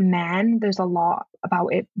bisexual men, there's a lot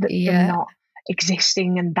about it that they're not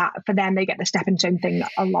existing, and that for them they get the stepping stone thing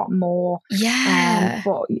a lot more.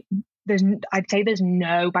 But I'd say there's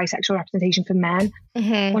no bisexual representation for men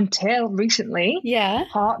until recently.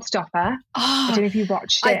 Heartstopper. I don't know if you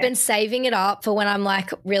watched it. I've been saving it up for when I'm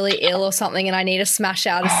like really ill or something and I need to smash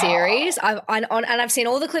out a series. I've seen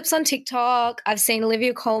all the clips on TikTok. I've seen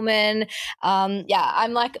Olivia Colman.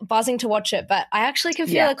 I'm like buzzing to watch it, but I actually can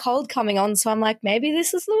feel a cold coming on, so I'm like, maybe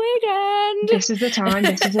this is the weekend. This is the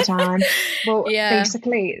time. Well,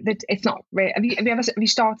 basically, it's not really. Have you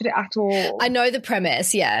started it at all? I know the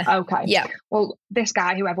premise. Yeah. Okay. Yeah. Well, this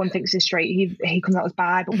guy who everyone thinks is straight, he comes out as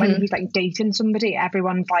bi, but when he's like dating somebody,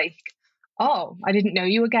 everyone's like, "Oh, I didn't know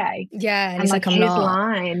you were gay." Yeah, and like his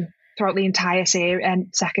line throughout the entire series and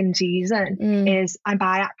second season is, "I'm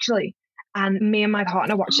bi actually." And me and my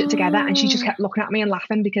partner watched it together, and she just kept looking at me and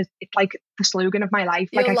laughing because it's like the slogan of my life.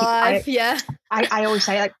 Your like life, I always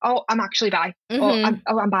say like, "Oh, I'm actually bi," or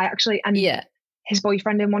I'm bi actually, and his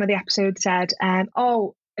boyfriend in one of the episodes said,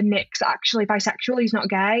 "Oh, Nick's actually bisexual, he's not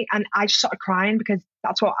gay," and I just started crying because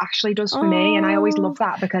that's what Ashley does for me, and I always love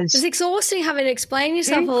that because it's exhausting having to explain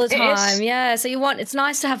yourself all the time. So it's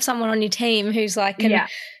nice to have someone on your team who's like can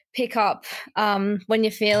pick up when you're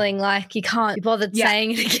feeling like you can't be bothered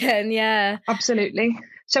saying it again. Absolutely.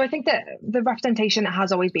 So I think that the representation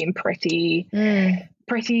has always been pretty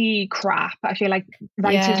crap. I feel like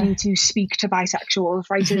writers need to speak to bisexuals.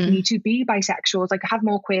 Writers need to be bisexuals. Like have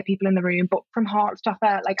more queer people in the room. But from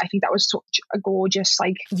Heartstopper, like I think that was such a gorgeous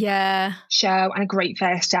show and a great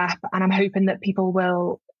first step. And I'm hoping that people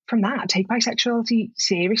will from that take bisexuality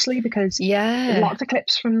seriously, because lots of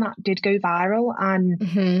clips from that did go viral,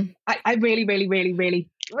 and I really, really, really, really,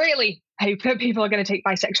 really hope that people are going to take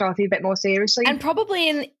bisexuality a bit more seriously. And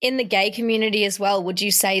probably in the gay community as well. Would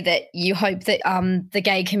you say that you hope that the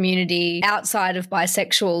gay community outside of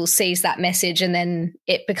bisexual sees that message and then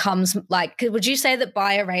it becomes like, would you say that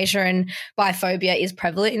bi erasure and biphobia is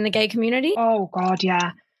prevalent in the gay community? Oh God,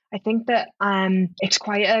 yeah. I think that it's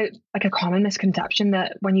quite a common misconception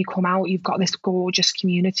that when you come out, you've got this gorgeous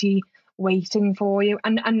community waiting for you.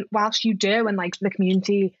 And whilst you do, and like the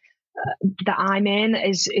community that I'm in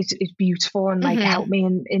is beautiful and like helped me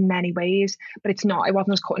in many ways, but it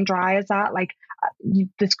wasn't as cut and dry as that. Like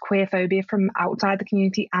there's queer phobia from outside the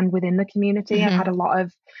community and within the community. I've had a lot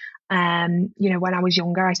of when I was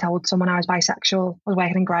younger, I told someone I was bisexual. I was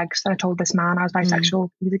working in Greg's and I told this man I was bisexual.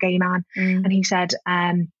 He was a gay man, and he said,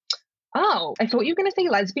 "Oh, I thought you were going to say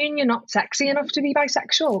lesbian. You're not sexy enough to be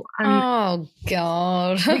bisexual." And oh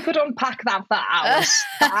God, we could unpack that for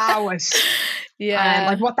hours.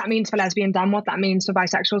 Like what that means for lesbians and what that means for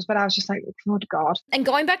bisexuals. But I was just like, oh God. And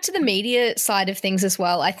going back to the media side of things as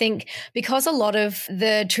well, I think because a lot of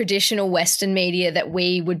the traditional Western media that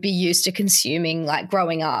we would be used to consuming, like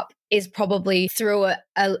growing up, is probably through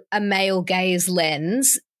a male gaze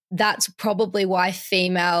lens, that's probably why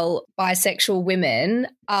female bisexual women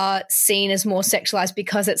are seen as more sexualized,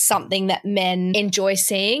 because it's something that men enjoy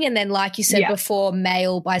seeing. And then, like you said before,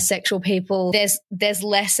 male bisexual people, there's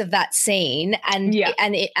less of that scene. And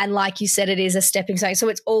and like you said, it is a stepping stone. So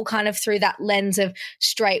it's all kind of through that lens of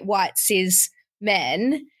straight, white, cis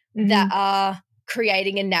men that are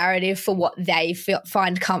creating a narrative for what they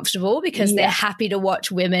find comfortable, because they're happy to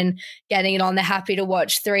watch women getting it on. They're happy to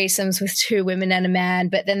watch threesomes with 2 women and a man,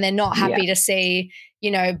 but then they're not happy to see,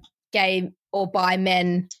 you know, gay or bi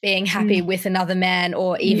men being happy with another man,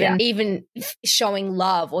 or even showing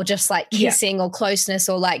love, or just like kissing or closeness,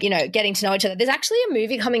 or like, you know, getting to know each other. There's actually a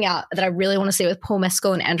movie coming out that I really want to see with Paul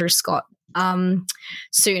Mescal and Andrew Scott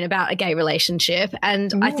soon about a gay relationship,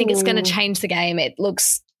 and I think it's going to change the game. It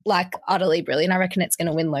looks like utterly brilliant. I reckon it's going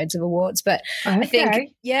to win loads of awards. But I think,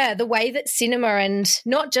 the way that cinema, and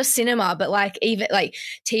not just cinema, but like even like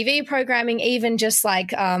TV programming, even just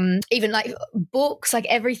like even like books, like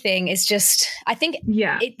everything is just, I think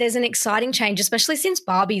there's an exciting change, especially since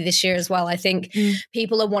Barbie this year as well. I think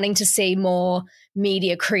people are wanting to see more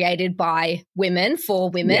media created by women, for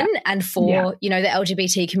women, and for, you know, the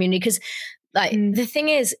LGBT community, because like the thing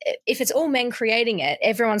is, if it's all men creating it,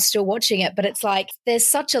 everyone's still watching it, but it's like there's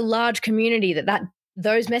such a large community that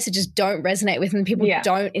those messages don't resonate with, and people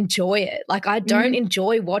don't enjoy it. Like I don't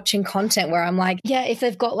enjoy watching content where I'm like, if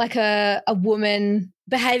they've got like a woman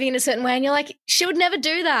behaving in a certain way and you're like, she would never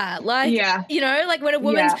do that. Like, you know, like when a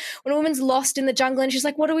woman's lost in the jungle and she's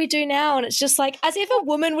like, what do we do now? And it's just like, as if a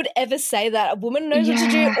woman would ever say that. A woman knows what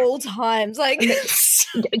to do at all times. Like, do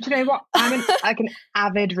you know what? I'm an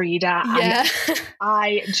avid reader, and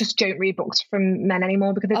I just don't read books from men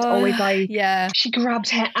anymore, because it's always like, she grabbed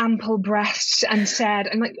her ample breasts and said,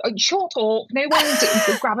 and like, shut up. No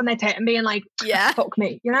one's grabbing their tit and being like, fuck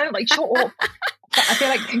me, you know, like, shut up. But I feel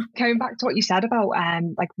like going back to what you said about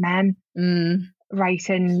like men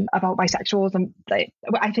writing about bisexuals, and like,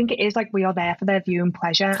 I think it is like we are there for their viewing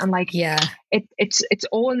pleasure, and like it's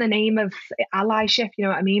all in the name of allyship, you know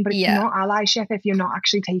what I mean? But it's not allyship if you're not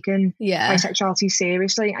actually taking bisexuality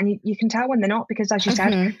seriously, and you can tell when they're not, because as you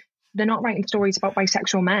said, they're not writing stories about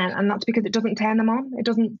bisexual men, and that's because it doesn't turn them on.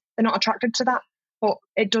 They're not attracted to that, but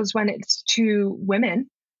it does when it's 2 women.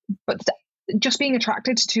 But just being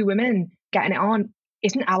attracted to 2 women getting it on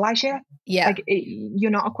isn't allyship. Like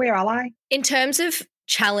you're not a queer ally. In terms of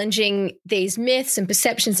challenging these myths and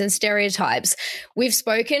perceptions and stereotypes, we've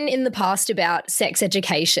spoken in the past about sex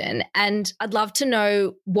education, and I'd love to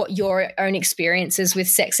know what your own experiences with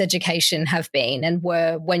sex education have been and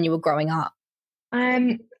were when you were growing up.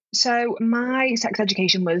 So my sex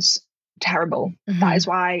education was terrible. That is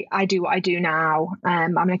why I do what I do now.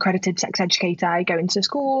 I'm an accredited sex educator. I go into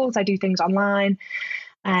schools, I do things online,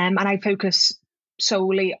 and I focus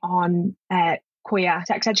solely on queer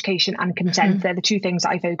sex education and consent. They're the 2 things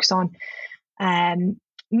that I focus on.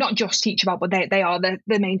 Not just teach about, but they are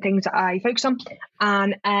the main things that I focus on.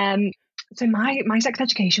 And so my sex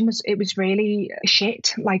education was really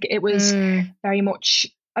shit. Like it was very much,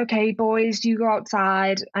 okay, boys, you go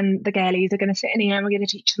outside and the girlies are going to sit in here and we're going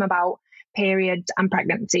to teach them about periods and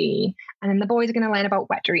pregnancy, and then the boys are going to learn about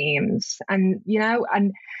wet dreams, and you know,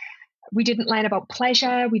 and we didn't learn about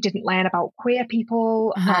pleasure, we didn't learn about queer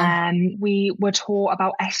people, we were taught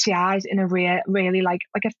about STIs in a really like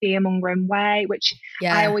a fear-mongering way, which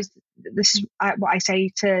this is what I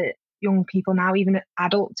say to young people now, even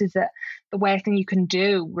adults, is that the worst thing you can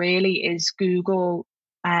do really is Google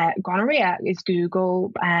gonorrhea, is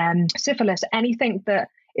Google syphilis, anything that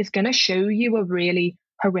is going to show you a really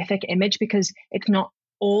horrific image, because it's not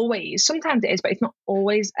always, sometimes it is, but it's not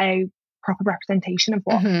always a proper representation of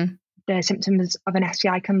what the symptoms of an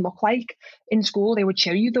STI can look like. In school, they would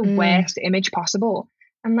show you the worst image possible.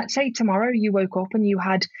 And let's say tomorrow you woke up and you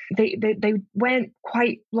had, they weren't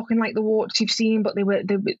quite looking like the warts you've seen, but they were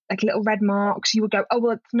like little red marks. You would go, oh,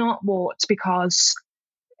 well, it's not warts because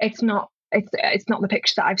it's not the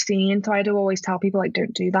picture that I've seen. So I do always tell people, like,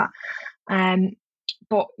 don't do that.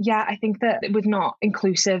 But yeah, I think that it was not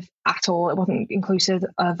inclusive at all. It wasn't inclusive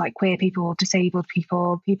of like queer people, disabled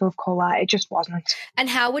people, people of colour. It just wasn't. And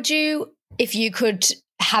how would you, if you could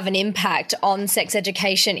have an impact on sex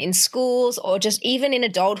education in schools or just even in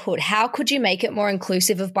adulthood, how could you make it more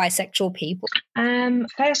inclusive of bisexual people?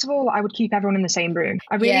 First of all, I would keep everyone in the same room.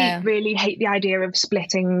 I really hate the idea of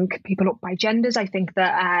splitting people up by genders. I think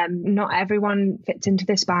that not everyone fits into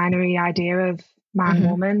this binary idea of man,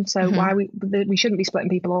 woman. So why we shouldn't be splitting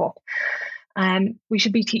people up. We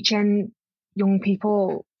should be teaching young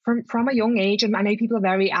people from a young age. And I know people are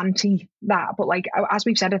very anti that, but like, as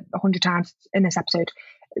we've said 100 times in this episode,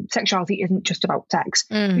 sexuality isn't just about sex.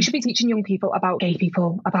 We should be teaching young people about gay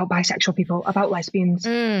people, about bisexual people, about lesbians.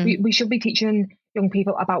 We should be teaching young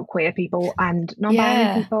people about queer people and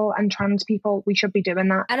non-binary people and trans people. We should be doing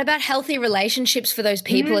that. And about healthy relationships for those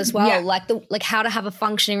people as well, like how to have a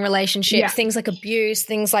functioning relationship, things like abuse,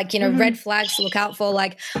 things like, red flags to look out for,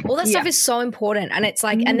 like all that stuff is so important. And it's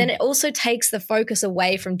like, and then it also takes the focus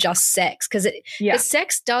away from just sex, because the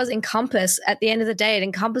sex does encompass, at the end of the day, it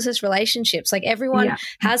encompasses relationships. Like everyone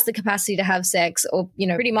has the capacity to have sex, or,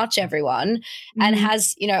 pretty much everyone, and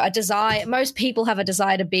has, a desire. Most people have a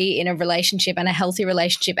desire to be in a relationship and a healthy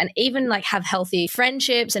relationship, and even like have healthy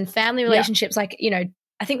friendships and family relationships. Like,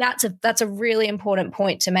 I think that's a really important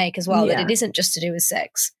point to make as well, that it isn't just to do with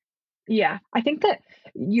sex. Yeah, I think that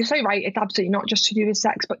you're so right. It's absolutely not just to do with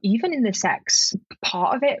sex, but even in the sex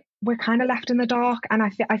part of it, we're kind of left in the dark. And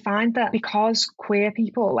I find that because queer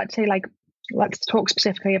people, let's talk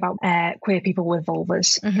specifically about queer people with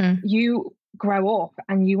vulvas. You grow up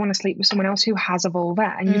and you want to sleep with someone else who has a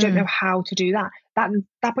vulva, and you don't know how to do that.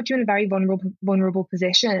 That puts you in a very vulnerable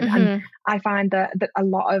position. And I find that a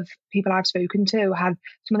lot of people I've spoken to have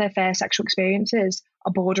some of their first sexual experiences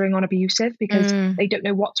are bordering on abusive, because they don't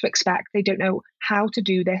know what to expect. They don't know how to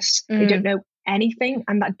do this. They don't know anything,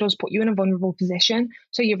 and that does put you in a vulnerable position.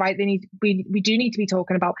 So you're right, we do need to be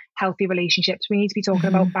talking about healthy relationships. We need to be talking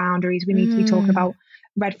about boundaries. We need to be talking about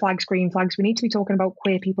red flags, green flags. We need to be talking about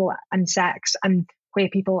queer people and sex, and queer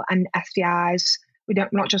people and STIs. We're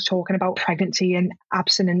not just talking about pregnancy and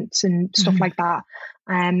abstinence and stuff like that.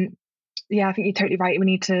 I think you're totally right. We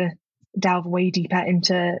need to delve way deeper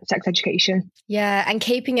into sex education. Yeah, and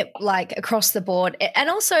keeping it like across the board. And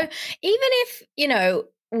also, even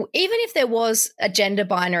if there was a gender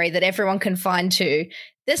binary that everyone can find to,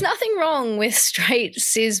 there's nothing wrong with straight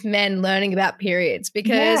cis men learning about periods,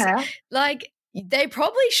 because they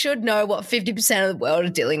probably should know what 50% of the world are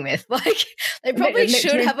dealing with. Like, they probably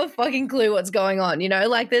should have a fucking clue what's going on,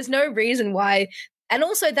 Like, there's no reason why. And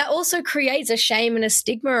also, that also creates a shame and a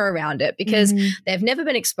stigma around it, because they've never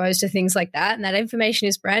been exposed to things like that, and that information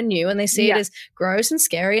is brand new, and they see it as gross and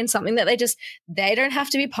scary and something that they don't have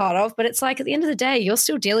to be part of. But it's like, at the end of the day, you're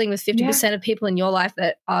still dealing with 50% of people in your life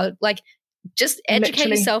that are like, just educate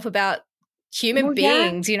yourself about human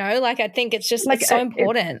beings, Like, I think it's just it's so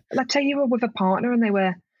important. Let's say you were with a partner and they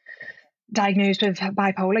were diagnosed with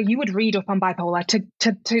bipolar. You would read up on bipolar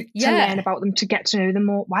to learn about them, to get to know them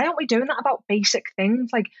more. Why aren't we doing that about basic things?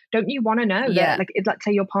 Like, don't you want to know that, like, let's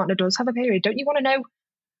say your partner does have a period, don't you want to know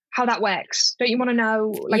how that works? Don't you want to know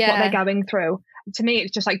what they're going through? To me,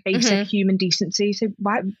 it's just like basic human decency. So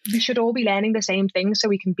we should all be learning the same things, so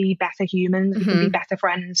we can be better humans, we can be better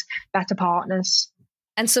friends, better partners.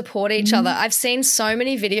 And support each other. I've seen so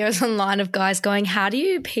many videos online of guys going, how do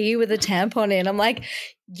you pee with a tampon in? I'm like,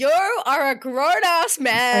 you are a grown-ass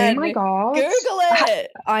man. Oh my God. Google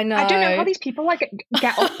it. I know. I don't know how these people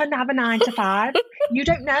get up and have a 9 to 5. You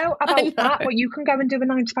don't know about that, but you can go and do a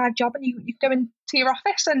 9 to 5 job, and you go into your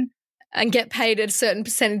office and get paid a certain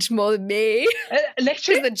percentage more than me.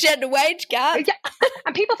 Literally. Because the gender wage gap. Yeah.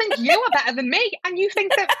 And people think you are better than me, and you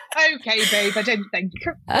think that, okay, babe, I didn't think.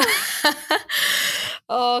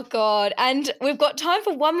 Oh, God. And we've got time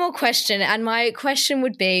for one more question. And my question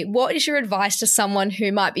would be, what is your advice to someone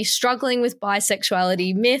who might be struggling with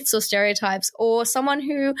bisexuality myths or stereotypes, or someone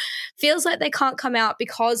who feels like they can't come out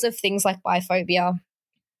because of things like biphobia?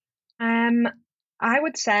 I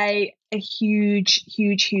would say a huge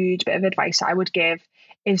bit of advice I would give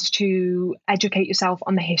is to educate yourself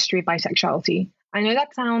on the history of bisexuality. I know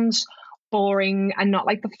that sounds boring and not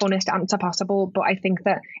like the funnest answer possible, but I think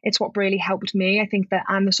that it's what really helped me. I think that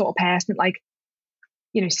I'm the sort of person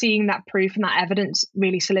that, seeing that proof and that evidence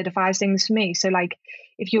really solidifies things for me. So like,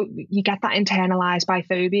 if you get that internalized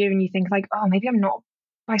biphobia and you think like, oh, maybe I'm not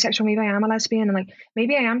bisexual, maybe I am a lesbian, and like,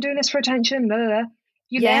 maybe I am doing this for attention, blah, blah, blah.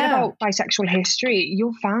 You learn about bisexual history,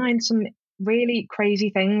 you'll find some really crazy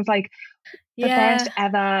things. Like the first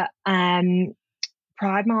ever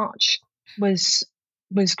Pride March was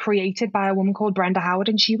created by a woman called Brenda Howard,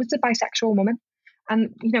 and she was a bisexual woman.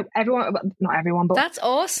 And, everyone, not everyone, but that's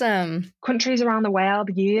awesome. Countries around the world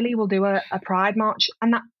yearly will do a Pride March,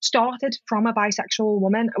 and that started from a bisexual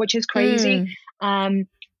woman, which is crazy. And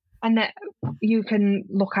that you can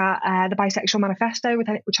look at the Bisexual Manifesto,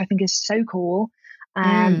 which I think is so cool.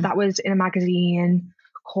 That was in a magazine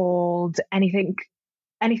called Anything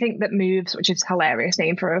That Moves, which is a hilarious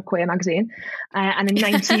name for a queer magazine. And in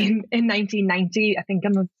 1990, I think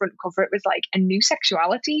on the front cover, it was like a new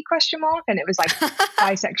sexuality ? And it was like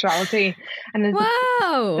bisexuality. And the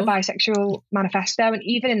Bisexual Manifesto. And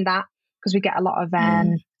even in that, because we get a lot of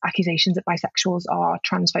accusations that bisexuals are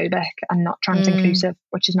transphobic and not trans inclusive,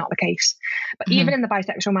 which is not the case. But even in the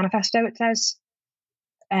Bisexual Manifesto, it says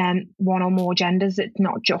one or more genders. It's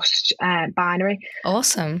not just binary.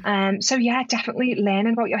 Awesome. So yeah, definitely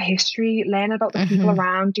learning about your history, learning about the people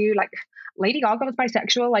around you. Like Lady Gaga was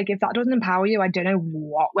bisexual. Like if that doesn't empower you, I don't know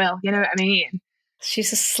what will. You know what I mean?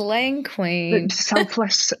 She's a slaying queen.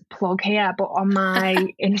 Selfless plug here, but on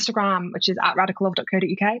my Instagram, which is at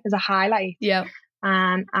radicallove.co.uk, there's a highlight. Yep.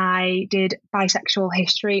 And I did bisexual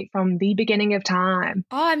history from the beginning of time.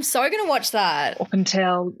 Oh, I'm so going to watch that. Up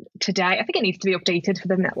until today. I think it needs to be updated for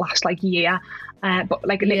the last year. But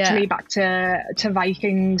literally back to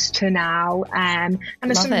Vikings to now. And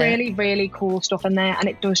there's some really, really cool stuff in there. And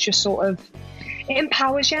it does just sort of, it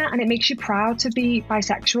empowers you and it makes you proud to be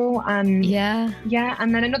bisexual. And yeah.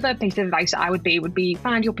 And then another piece of advice I would be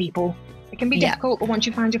find your people. It can be difficult, but once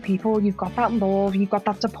you find your people, you've got that love, you've got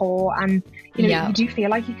that support, and you do feel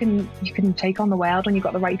like you can take on the world when you've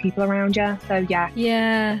got the right people around you. So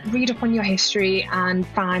read up on your history and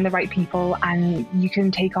find the right people, and you can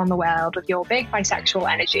take on the world with your big bisexual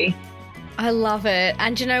energy. I love it.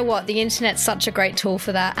 And you know what? The internet's such a great tool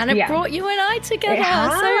for that. And it brought you and I together. It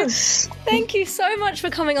has. So thank you so much for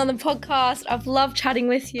coming on the podcast. I've loved chatting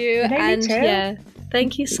with you. Me too.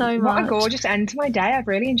 Thank you so much. What a gorgeous end to my day. I've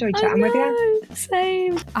really enjoyed chatting with you.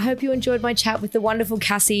 Same. I hope you enjoyed my chat with the wonderful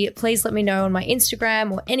Cassie. Please let me know on my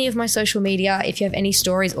Instagram or any of my social media if you have any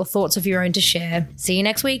stories or thoughts of your own to share. See you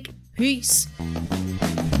next week. Peace.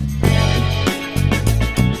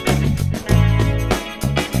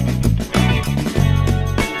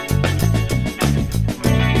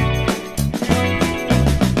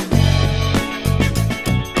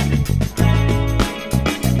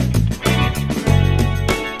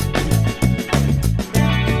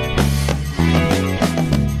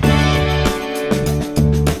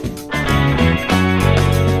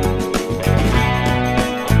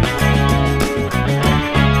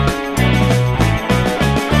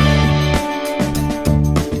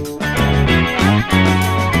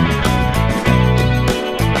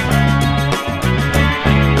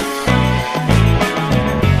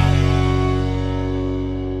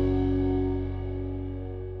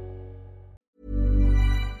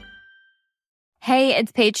 Hey,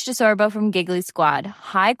 it's Paige DeSorbo from Giggly Squad.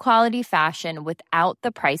 High quality fashion without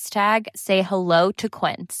the price tag. Say hello to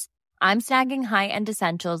Quince. I'm snagging high-end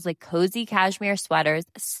essentials like cozy cashmere sweaters,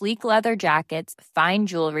 sleek leather jackets, fine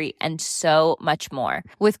jewelry, and so much more.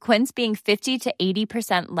 With Quince being 50 to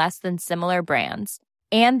 80% less than similar brands.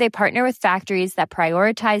 And they partner with factories that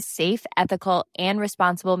prioritize safe, ethical, and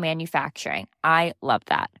responsible manufacturing. I love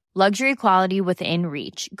that. Luxury quality within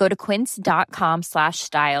reach. Go to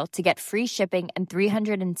quince.com/style to get free shipping and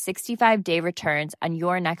 365-day returns on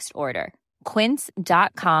your next order.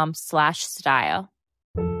 Quince.com/style.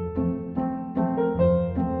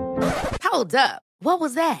 Hold up. What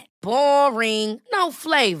was that? Boring. No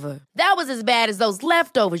flavor. That was as bad as those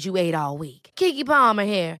leftovers you ate all week. Keke Palmer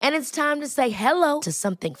here, and it's time to say hello to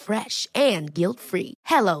something fresh and guilt-free.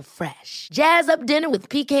 Hello Fresh. Jazz up dinner with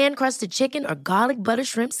pecan-crusted chicken or garlic butter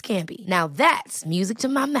shrimp scampi. Now that's music to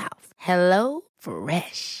my mouth. Hello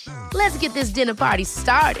Fresh. Let's get this dinner party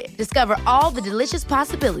started. Discover all the delicious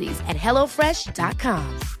possibilities at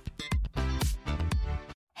HelloFresh.com.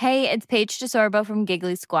 Hey, it's Paige DeSorbo from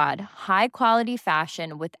Giggly Squad. High quality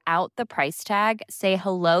fashion without the price tag. Say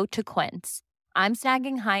hello to Quince. I'm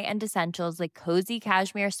snagging high-end essentials like cozy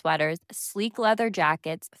cashmere sweaters, sleek leather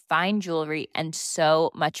jackets, fine jewelry, and so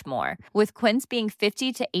much more. With Quince being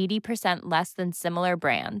 50 to 80% less than similar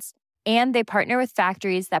brands. And they partner with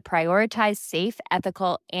factories that prioritize safe,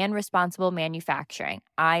 ethical, and responsible manufacturing.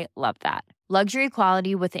 I love that. Luxury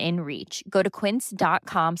quality within reach. Go to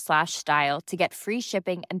quince.com/style to get free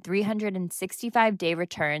shipping and 365-day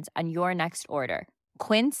returns on your next order.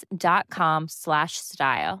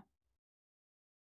 Quince.com/style.